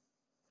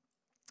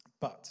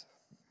 But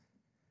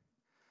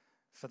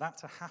for that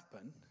to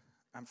happen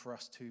and for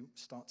us to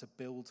start to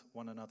build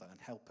one another and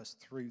help us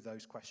through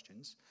those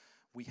questions,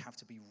 we have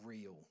to be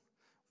real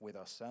with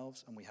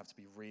ourselves and we have to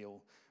be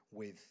real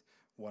with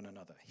one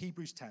another.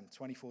 Hebrews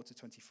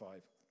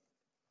 10:24-25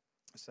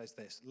 says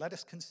this, let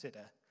us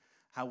consider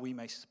how we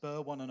may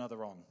spur one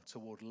another on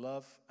toward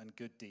love and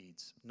good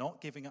deeds,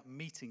 not giving up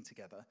meeting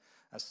together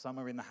as some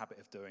are in the habit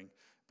of doing,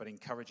 but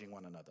encouraging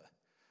one another,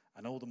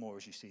 and all the more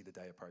as you see the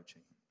day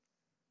approaching.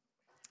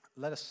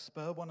 Let us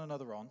spur one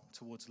another on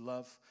towards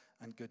love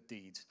and good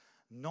deeds,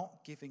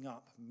 not giving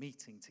up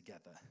meeting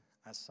together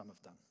as some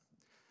have done.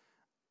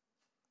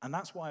 And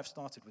that's why I've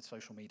started with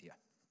social media.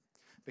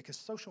 Because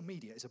social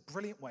media is a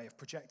brilliant way of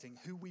projecting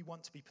who we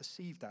want to be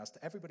perceived as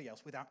to everybody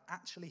else without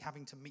actually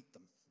having to meet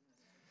them.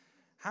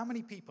 How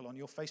many people on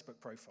your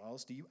Facebook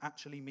profiles do you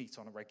actually meet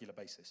on a regular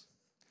basis?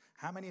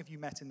 How many have you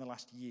met in the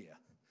last year?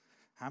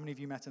 How many have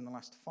you met in the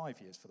last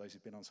 5 years, for those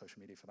who've been on social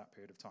media for that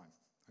period of time?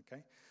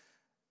 Okay?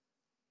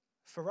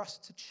 For us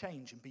to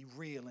change and be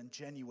real and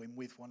genuine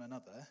with one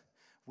another,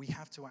 we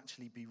have to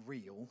actually be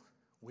real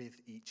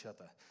with each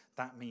other.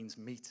 That means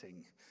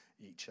meeting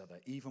each other,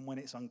 even when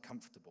it's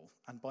uncomfortable.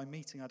 And by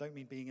meeting, I don't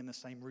mean being in the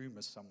same room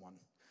as someone,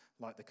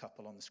 like the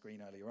couple on the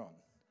screen earlier on.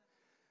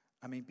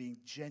 I mean being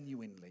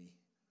genuinely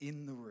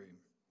in the room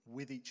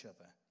with each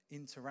other,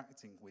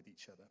 interacting with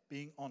each other,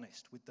 being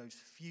honest with those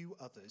few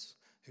others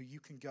who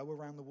you can go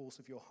around the walls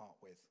of your heart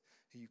with,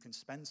 who you can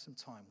spend some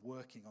time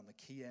working on the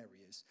key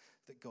areas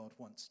that God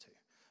wants to.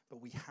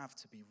 But we have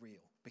to be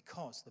real,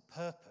 because the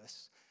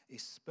purpose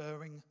is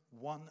spurring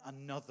one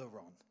another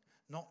on,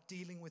 not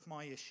dealing with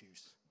my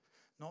issues,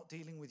 not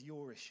dealing with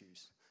your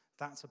issues.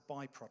 That's a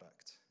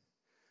byproduct.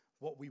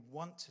 What we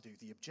want to do,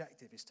 the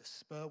objective, is to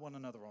spur one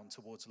another on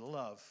towards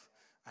love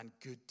and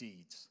good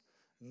deeds,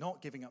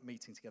 not giving up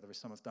meeting together as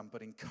some have done,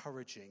 but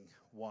encouraging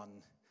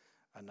one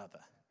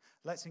another.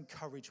 Let's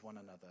encourage one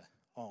another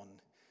on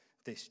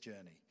this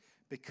journey,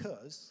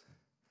 because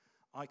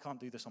I can't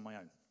do this on my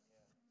own.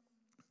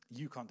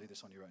 You can't do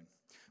this on your own.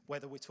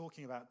 Whether we're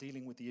talking about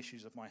dealing with the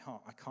issues of my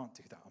heart, I can't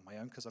do that on my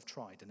own because I've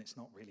tried and it's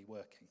not really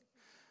working.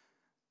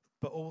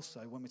 But also,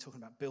 when we're talking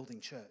about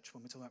building church,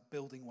 when we're talking about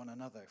building one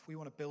another, if we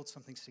want to build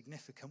something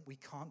significant, we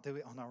can't do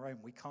it on our own.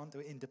 We can't do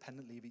it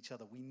independently of each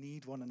other. We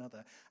need one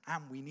another,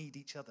 and we need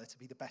each other to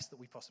be the best that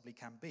we possibly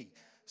can be.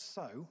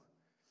 So,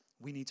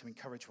 we need to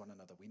encourage one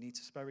another. We need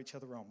to spur each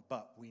other on,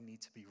 but we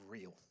need to be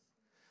real.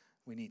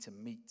 We need to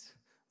meet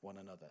one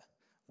another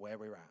where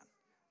we're at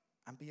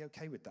and be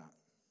okay with that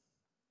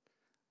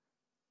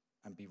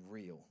and be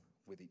real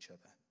with each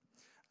other.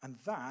 And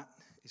that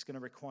is going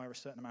to require a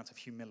certain amount of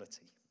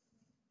humility,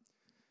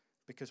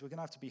 because we're going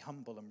to have to be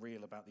humble and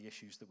real about the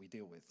issues that we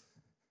deal with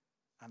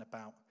and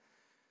about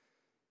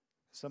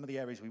some of the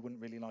areas we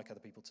wouldn't really like other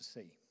people to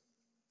see.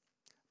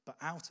 But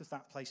out of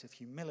that place of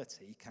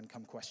humility can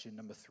come question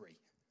number 3,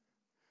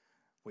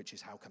 which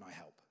is, how can I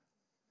help?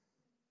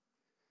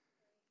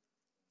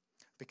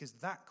 Because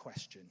that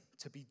question,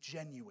 to be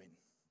genuine,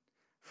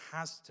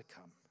 has to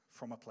come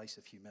from a place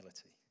of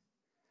humility.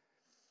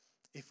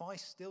 If I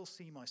still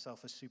see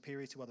myself as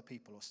superior to other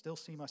people, or still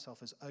see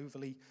myself as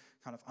overly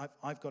kind of,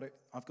 I've got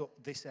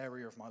this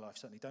area of my life,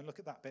 certainly don't look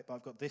at that bit, but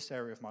I've got this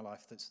area of my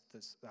life that's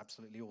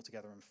absolutely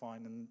altogether and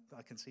fine, and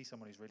I can see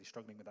someone who's really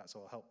struggling with that, so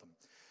I'll help them.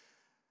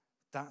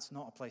 That's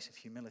not a place of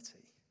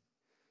humility,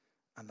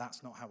 and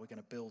that's not how we're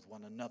going to build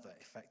one another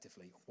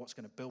effectively. What's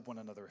going to build one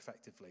another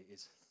effectively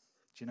is,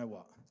 do you know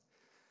what?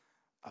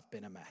 I've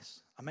been a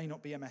mess. I may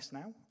not be a mess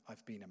now,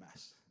 I've been a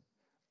mess.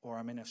 Or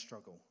I'm in a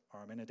struggle,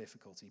 or I'm in a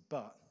difficulty,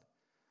 but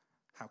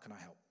how can I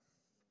help?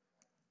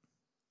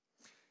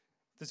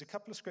 There's a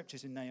couple of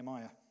scriptures in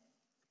Nehemiah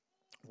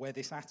where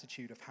this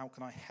attitude of how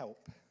can I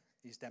help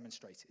is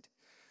demonstrated.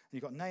 And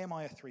you've got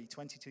Nehemiah 3,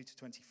 22 to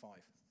 25,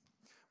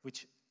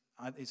 which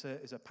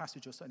is a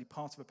passage, or certainly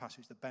part of a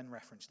passage that Ben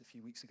referenced a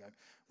few weeks ago,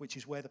 which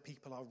is where the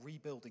people are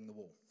rebuilding the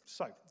wall.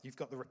 So you've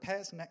got the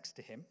repairs next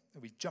to him.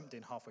 We've jumped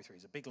in halfway through.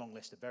 There's a big long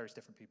list of various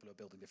different people who are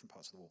building different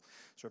parts of the wall.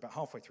 So we're about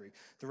halfway through.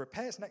 The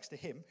repairs next to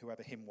him,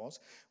 whoever him was,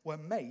 were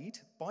made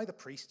by the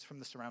priests from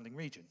the surrounding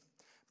region.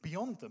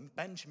 Beyond them,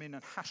 Benjamin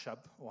and Hashub,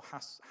 or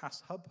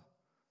Hashub,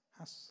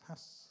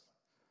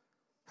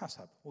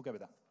 we'll go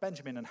with that.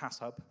 Benjamin and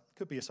Hashub,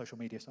 could be a social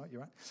media site,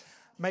 you're right,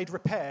 made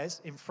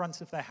repairs in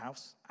front of their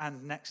house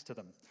and next to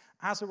them.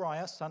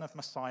 Azariah, son of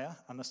Messiah,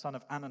 and the son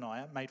of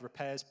Ananiah, made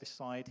repairs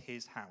beside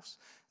his house.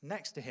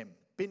 Next to him,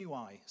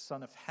 Binnui,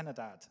 son of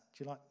Henadad.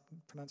 Do you like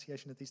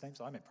pronunciation of these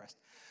names? I'm impressed.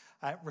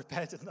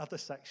 Repaired another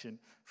section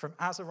from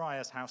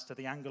Azariah's house to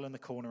the angle in the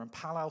corner, and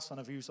Palal, son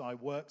of Uzai,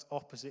 worked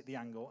opposite the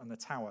angle and the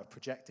tower,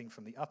 projecting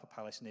from the upper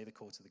palace near the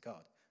court of the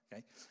guard.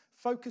 Okay?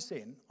 Focus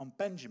in on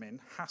Benjamin,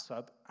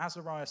 Hashub,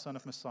 Azariah, son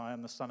of Messiah,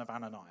 and the son of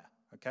Ananiah.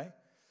 Okay?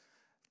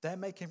 They're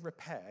making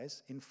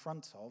repairs in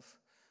front of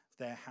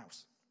their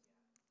house.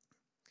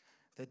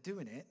 They're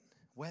doing it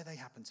where they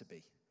happen to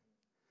be.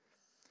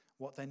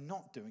 What they're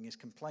not doing is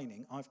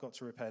complaining, I've got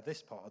to repair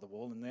this part of the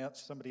wall, and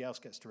somebody else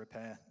gets to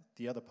repair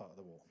the other part of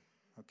the wall.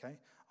 Okay?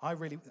 I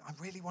really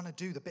want to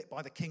do the bit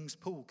by the King's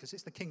Pool, because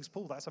it's the King's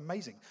Pool. That's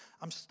amazing.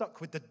 I'm stuck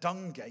with the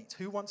dung gate.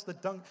 Who wants the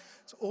dung?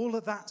 It's all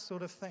of that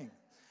sort of thing.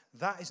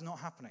 That is not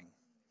happening.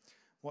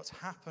 What's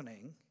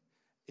happening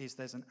is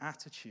there's an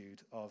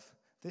attitude of,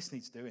 this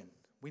needs doing.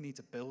 We need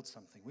to build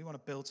something. We want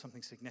to build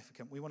something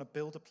significant. We want to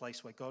build a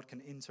place where God can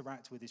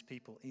interact with his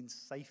people in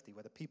safety,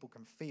 where the people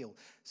can feel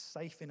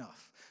safe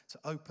enough to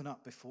open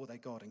up before their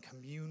God and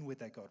commune with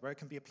their God, where it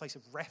can be a place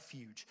of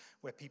refuge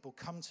where people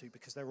come to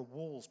because there are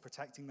walls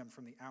protecting them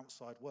from the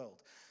outside world.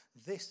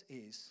 This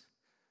is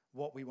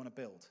what we want to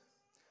build.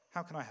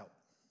 How can I help?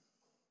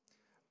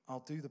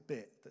 I'll do the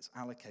bit that's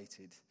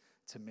allocated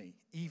to me.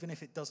 Even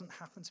if it doesn't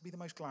happen to be the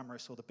most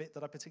glamorous or the bit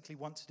that I particularly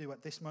want to do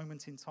at this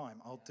moment in time,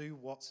 I'll do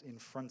what's in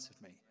front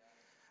of me.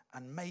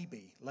 And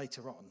maybe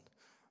later on,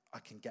 I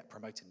can get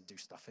promoted and do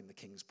stuff in the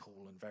King's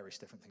Pool and various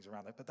different things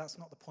around there. But that's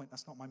not the point.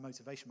 That's not my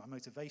motivation. My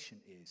motivation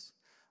is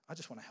I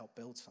just want to help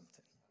build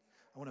something.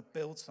 I want to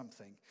build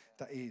something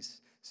that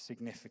is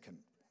significant.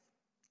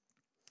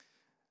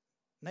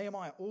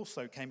 Nehemiah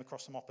also came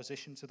across some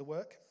opposition to the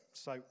work.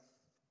 So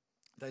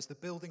there's the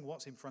building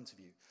what's in front of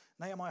you.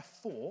 Nehemiah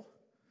 4,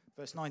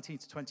 verse 19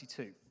 to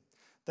 22.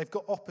 They've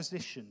got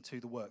opposition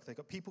to the work. They've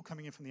got people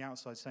coming in from the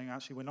outside saying,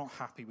 actually, we're not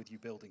happy with you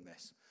building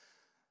this.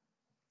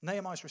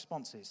 Nehemiah's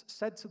response is,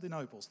 said to the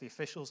nobles, the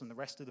officials, and the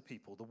rest of the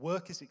people, the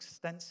work is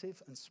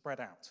extensive and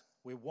spread out.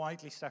 We're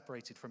widely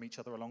separated from each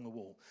other along the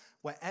wall.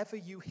 Wherever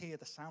you hear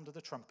the sound of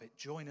the trumpet,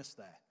 join us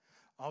there.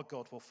 Our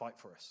God will fight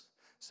for us.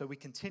 So we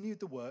continued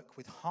the work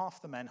with half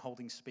the men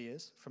holding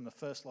spears from the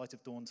first light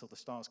of dawn till the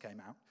stars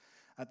came out.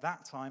 At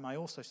that time, I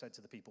also said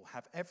to the people,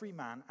 have every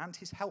man and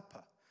his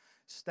helper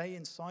stay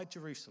inside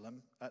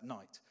Jerusalem at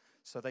night,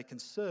 so they can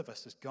serve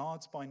us as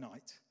guards by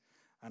night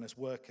and as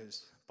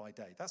workers by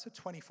day. That's a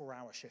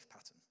 24-hour shift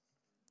pattern.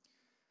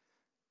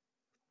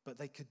 But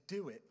they could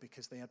do it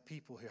because they had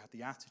people who had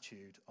the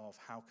attitude of,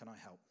 how can I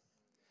help?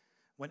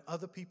 When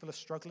other people are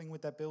struggling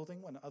with their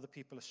building, when other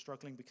people are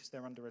struggling because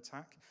they're under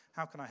attack,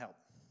 how can I help?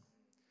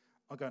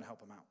 I'll go and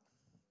help them out.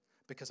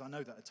 Because I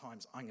know that at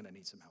times I'm going to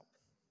need some help.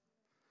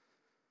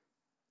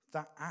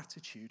 That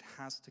attitude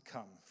has to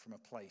come from a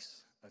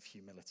place of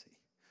humility.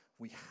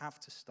 We have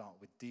to start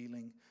with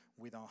dealing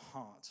with our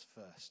hearts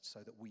first so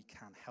that we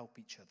can help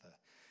each other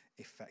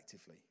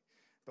effectively.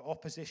 But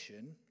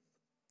opposition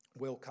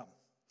will come.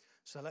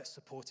 So let's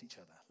support each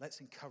other.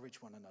 Let's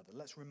encourage one another.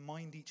 Let's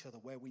remind each other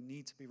where we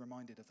need to be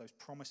reminded of those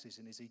promises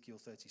in Ezekiel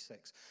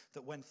 36,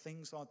 that when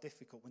things are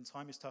difficult, when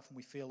time is tough and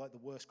we feel like the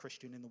worst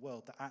Christian in the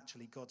world, that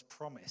actually God's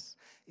promise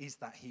is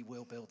that he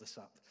will build us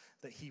up,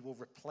 that he will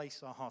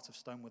replace our heart of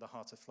stone with a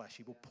heart of flesh.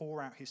 He will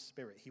pour out his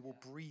spirit. He will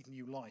breathe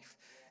new life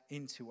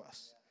into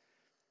us.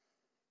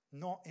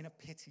 Not in a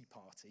pity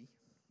party,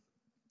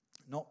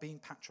 not being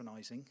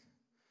patronizing,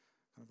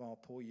 kind of, oh,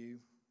 poor you,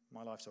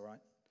 my life's all right.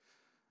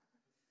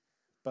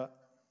 But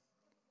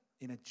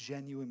in a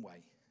genuine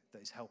way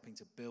that is helping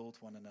to build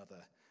one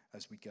another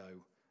as we go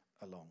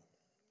along.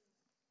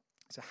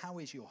 So how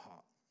is your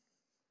heart?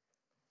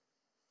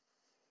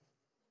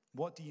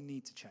 What do you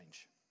need to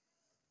change?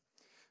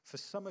 For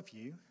some of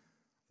you,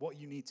 what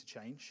you need to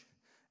change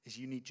is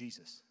you need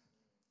Jesus.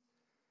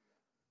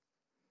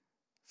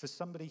 For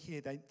somebody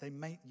here,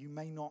 you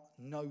may not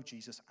know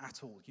Jesus at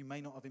all. You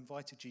may not have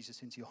invited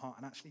Jesus into your heart,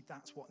 and actually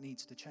that's what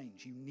needs to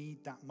change. You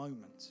need that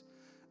moment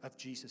of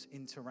Jesus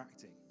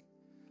interacting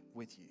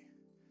with you.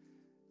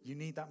 You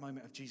need that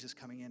moment of Jesus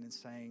coming in and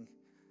saying,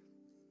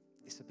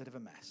 it's a bit of a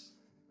mess,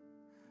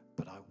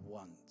 but I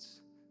want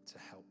to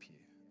help you.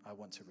 I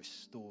want to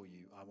restore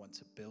you. I want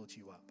to build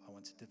you up. I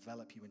want to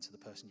develop you into the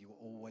person you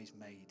were always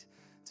made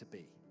to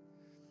be.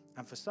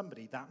 And for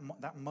somebody,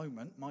 that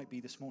moment might be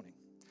this morning.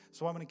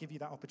 So I want to give you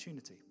that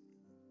opportunity.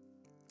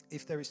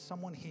 If there is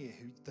someone here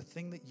who the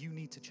thing that you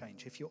need to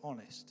change, if you're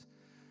honest,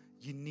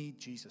 you need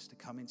Jesus to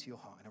come into your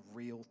heart in a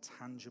real,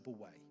 tangible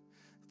way.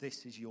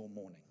 This is your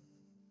morning.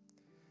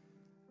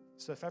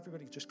 So if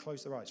everybody could just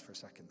close their eyes for a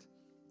second.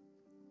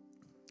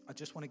 I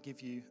just want to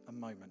give you a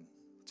moment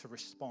to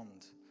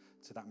respond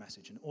to that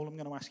message. And all I'm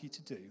going to ask you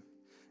to do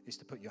is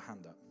to put your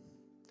hand up.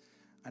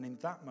 And in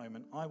that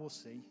moment, I will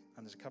see,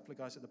 and there's a couple of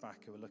guys at the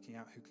back who are looking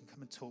out who can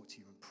come and talk to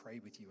you and pray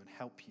with you and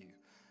help you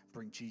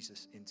bring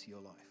Jesus into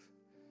your life.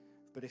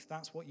 But if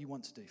that's what you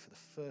want to do for the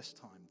first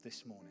time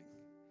this morning,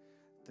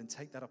 then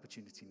take that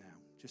opportunity now.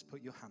 Just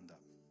put your hand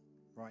up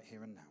right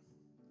here and now.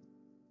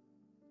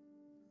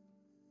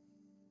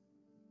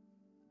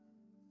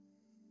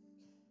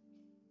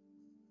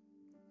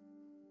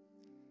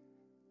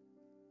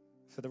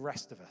 For the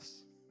rest of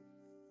us,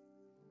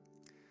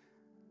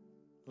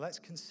 let's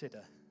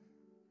consider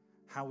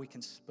how we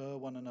can spur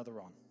one another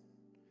on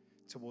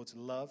towards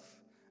love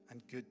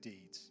and good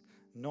deeds,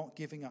 not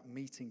giving up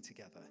meeting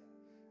together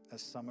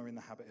as some are in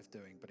the habit of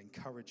doing, but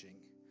encouraging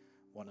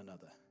one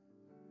another.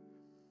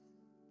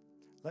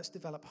 Let's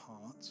develop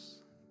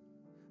hearts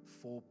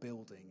for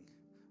building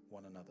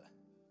one another.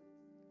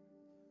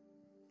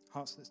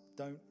 Hearts that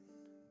don't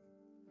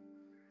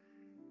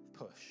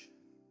push,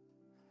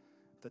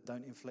 that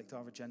don't inflict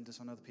our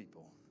agendas on other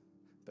people,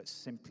 but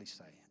simply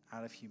say,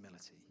 out of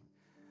humility,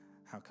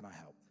 how can I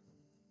help?